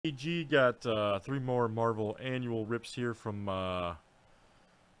AG got 3 more Marvel annual rips here from,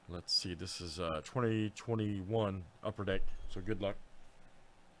 let's see, this is 2021 Upper Deck, so good luck.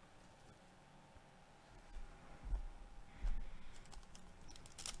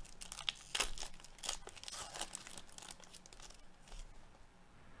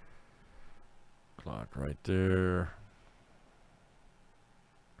 Clock right there.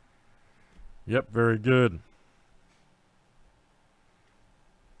 Yep, very good.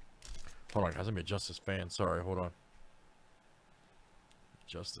 Hold on, guys. Let me adjust this fan. Sorry, hold on.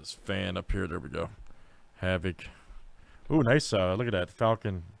 Adjust this fan up here. There we go. Havoc. Ooh, nice. Look at that.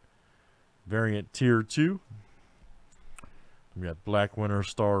 Falcon variant tier 2. We got Black Winter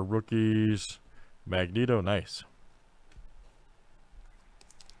Star rookies. Magneto. Nice.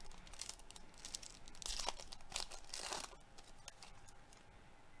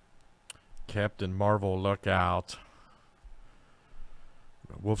 Captain Marvel, look out.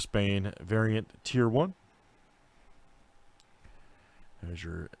 Wolfsbane variant tier 1. There's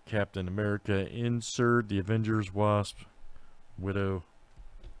your Captain America insert, the Avengers, Wasp, Widow.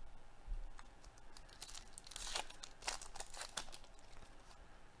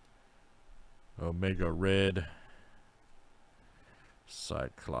 Omega Red,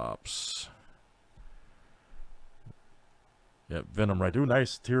 Cyclops. Yep, Venom right. Ooh,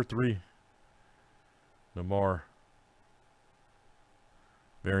 nice. Tier 3. Namor.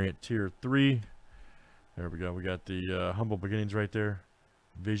 Variant tier 3. There we go. We got the Humble Beginnings right there.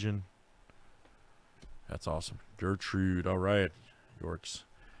 Vision. That's awesome. Gertrude. All right. Yorks.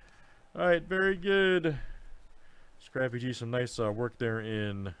 All right. Very good. Scrappy G, some nice work there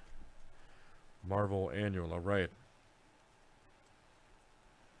in Marvel Annual. All right.